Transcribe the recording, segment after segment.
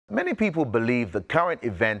Many people believe the current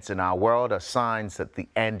events in our world are signs that the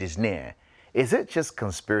end is near. Is it just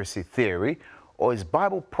conspiracy theory, or is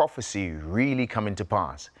Bible prophecy really coming to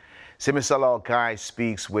pass? Simisala Okai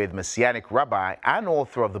speaks with Messianic rabbi and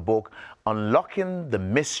author of the book Unclocking the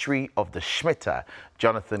Mystery of the Shemitah,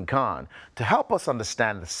 Jonathan Cahn, to help us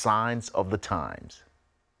understand the signs of the times.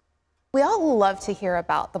 We all love to hear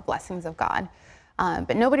about the blessings of God,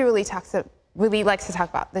 but nobody really likes to talk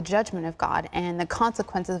about the judgment of God and the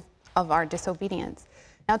consequences of our disobedience.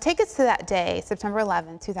 Now take us to that day, September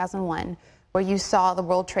 11, 2001, where you saw the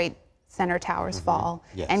World Trade Center towers fall,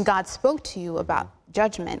 and God spoke to you about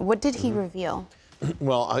judgment. What did he reveal?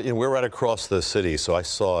 Well, we're right across the city, so I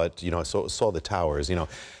saw it, I saw the towers, and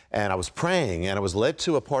I was praying, and I was led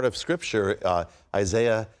to a part of Scripture,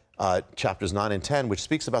 Isaiah chapters 9 and 10, which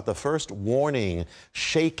speaks about the first warning,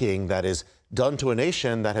 shaking that is done to a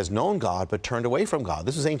nation that has known God but turned away from God.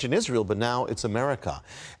 This is ancient Israel, but now it's America.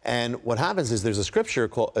 And what happens is there's a scripture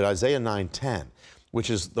called Isaiah 9:10, which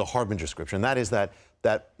is the Harbinger scripture, and that is that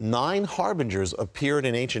 9 harbingers appeared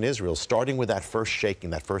in ancient Israel, starting with that first shaking,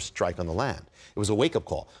 that first strike on the land. It was a wake-up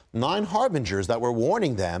call. 9 harbingers that were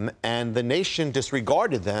warning them, and the nation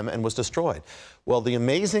disregarded them and was destroyed. Well, the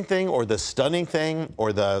amazing thing, or the stunning thing,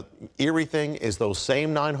 or the eerie thing is those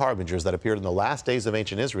same 9 harbingers that appeared in the last days of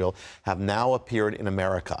ancient Israel have now appeared in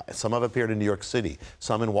America. Some have appeared in New York City,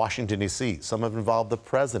 some in Washington, D.C., some have involved the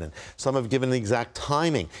president, some have given the exact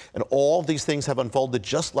timing, and all these things have unfolded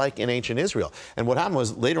just like in ancient Israel. And what happened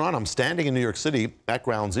was, later on, I'm standing in New York City at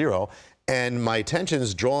Ground Zero, and my attention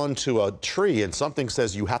is drawn to a tree, and something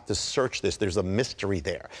says, you have to search this. There's a mystery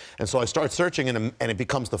there. And so I start searching, and it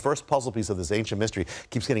becomes the first puzzle piece of this ancient mystery. It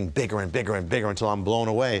keeps getting bigger and bigger and bigger until I'm blown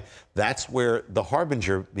away. That's where the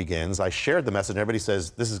Harbinger begins. I shared the message, and everybody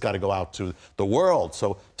says, this has got to go out to the world.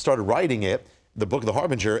 So started writing it, the book of the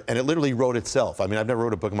Harbinger, and it literally wrote itself. I mean, I've never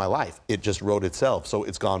wrote a book in my life. It just wrote itself. So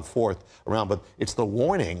it's gone forth around. But it's the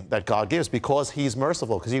warning that God gives because he's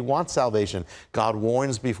merciful, because he wants salvation. God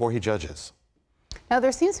warns before he judges. Now,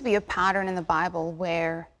 there seems to be a pattern in the Bible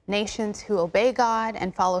where nations who obey God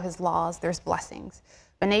and follow his laws, there's blessings.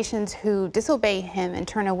 But nations who disobey him and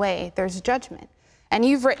turn away, there's judgment. And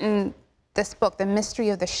you've written this book, The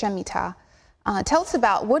Mystery of the Shemitah. Tell us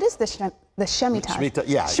about, what is the Shemitah? Shemitah,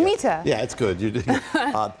 yeah. Shemitah. Yeah, it's good.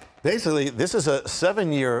 Basically, this is a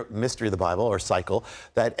 7-year mystery of the Bible, or cycle,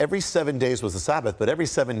 that every 7 days was the Sabbath, but every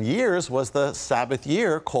 7 years was the Sabbath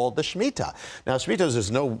year called the Shemitah. Now, Shemitah, there's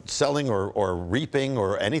no selling or reaping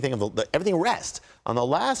or anything. Everything rests. On the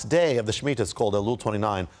last day of the Shemitah, it's called Elul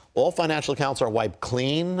 29, all financial accounts are wiped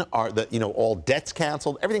clean, all debts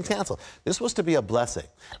canceled, everything's canceled. This was to be a blessing.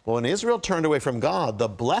 But when Israel turned away from God, the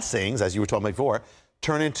blessings, as you were talking about before,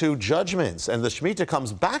 turn into judgments, and the Shemitah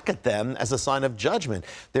comes back at them as a sign of judgment.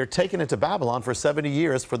 They're taken into Babylon for 70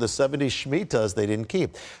 years for the 70 Shemitahs they didn't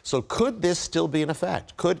keep. So could this still be in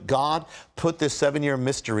effect? Could God put this 7-year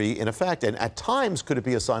mystery in effect? And at times, could it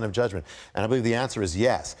be a sign of judgment? And I believe the answer is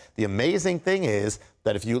yes. The amazing thing is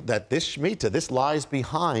that this Shemitah, this lies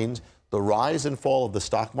behind the rise and fall of the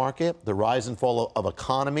stock market, the rise and fall of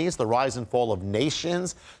economies, the rise and fall of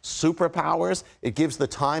nations, superpowers. It gives the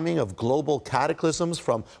timing of global cataclysms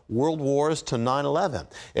from world wars to 9/11.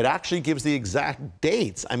 It actually gives the exact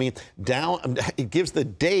dates. I mean, it gives the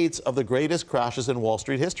dates of the greatest crashes in Wall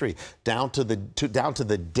Street history, down to the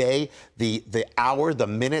day, the hour, the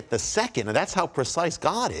minute, the second. And that's how precise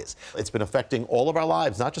God is. It's been affecting all of our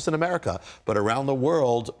lives, not just in America, but around the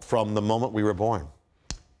world from the moment we were born.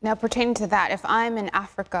 Now, pertaining to that, if I'm in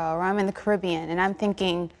Africa or I'm in the Caribbean and I'm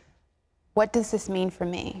thinking, what does this mean for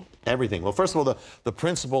me? Everything. Well, first of all, the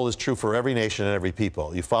principle is true for every nation and every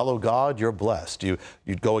people. You follow God, you're blessed. You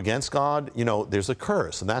go against God, there's a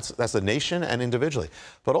curse. And that's a nation and individually.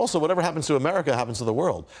 But also, whatever happens to America happens to the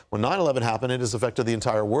world. When 9/11 happened, it has affected the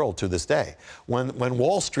entire world to this day. When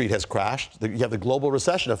Wall Street has crashed, you have the global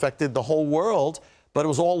recession affected the whole world. But it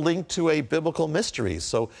was all linked to a biblical mystery.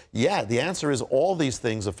 So, yeah, the answer is all these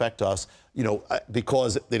things affect us,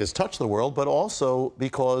 because it has touched the world, but also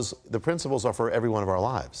because the principles are for every one of our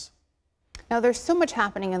lives. Now, there's so much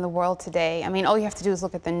happening in the world today. I mean, all you have to do is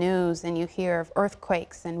look at the news and you hear of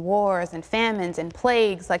earthquakes and wars and famines and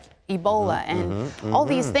plagues like Ebola and all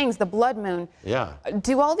these things, the blood moon. Yeah.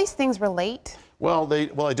 Do all these things relate? Well,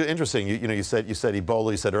 I do. Interesting. You said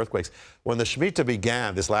Ebola. You said earthquakes. When the Shemitah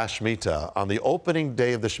began, this last Shemitah, on the opening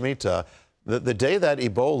day of the Shemitah, The day that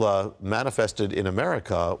Ebola manifested in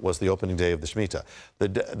America was the opening day of the Shemitah.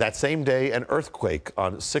 That same day, an earthquake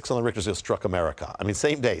on 6 on the Richter scale struck America. I mean,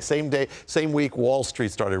 same day, same week, Wall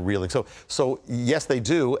Street started reeling. So yes, they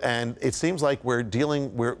do, and it seems like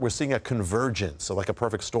we're seeing a convergence, so like a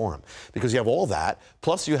perfect storm, because you have all that,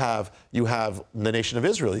 plus you have the nation of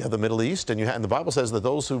Israel, you have the Middle East, and the Bible says that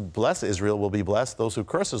those who bless Israel will be blessed, those who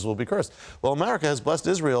curses will be cursed. Well, America has blessed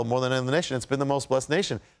Israel more than any other nation. It's been the most blessed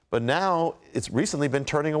nation. But now it's recently been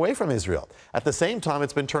turning away from Israel. At the same time,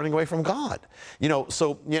 it's been turning away from God. And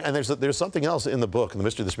there's something else in the book, in the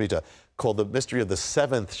mystery of the Shemitah, called the mystery of the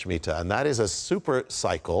 7th Shemitah. And that is a super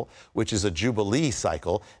cycle, which is a Jubilee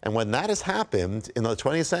cycle. And when that has happened in the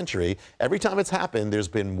 20th century, every time it's happened, there's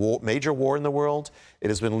been major war in the world. It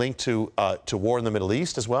has been linked to war in the Middle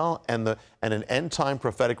East as well, and an end-time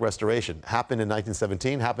prophetic restoration. Happened in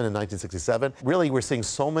 1917, happened in 1967. Really, we're seeing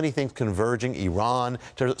so many things converging, Iran,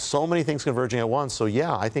 so many things converging at once. So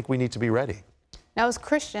yeah, I think we need to be ready. Now, as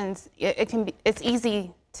Christians, it's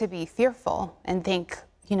easy to be fearful and think,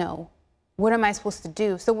 what am I supposed to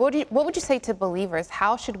do? So what would you say to believers?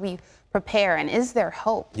 How should we prepare, and is there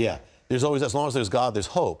hope? Yeah. There's always, as long as there's God, there's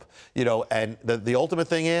hope. And the ultimate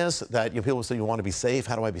thing is that people say, you want to be safe.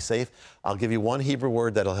 How do I be safe? I'll give you one Hebrew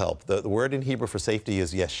word that'll help. The word in Hebrew for safety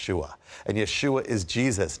is Yeshua. And Yeshua is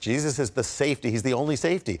Jesus. Jesus is the safety. He's the only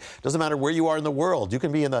safety. Doesn't matter where you are in the world. You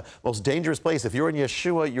can be in the most dangerous place. If you're in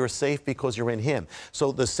Yeshua, you're safe because you're in Him.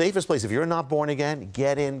 So the safest place, if you're not born again,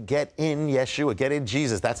 get in Yeshua, get in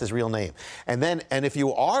Jesus. That's His real name. And if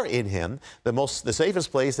you are in Him, the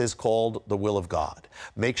safest place is called the will of God.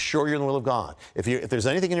 Make sure you're in the will of God. If there's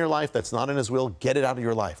anything in your life that's not in His will, get it out of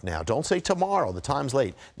your life now. Don't say tomorrow. The time's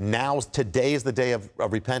late. Today is the day of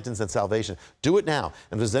repentance and salvation. Do it now.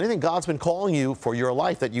 And if there's anything God's been calling you for your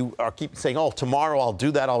life that you keep saying, oh, tomorrow I'll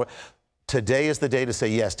do that. Today is the day to say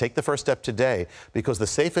yes. Take the first step today, because the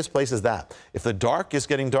safest place is that. If the dark is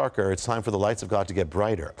getting darker, it's time for the lights of God to get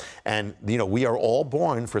brighter. And, we are all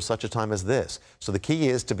born for such a time as this. So the key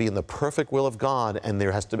is to be in the perfect will of God, and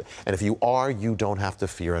if you are, you don't have to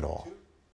fear at all.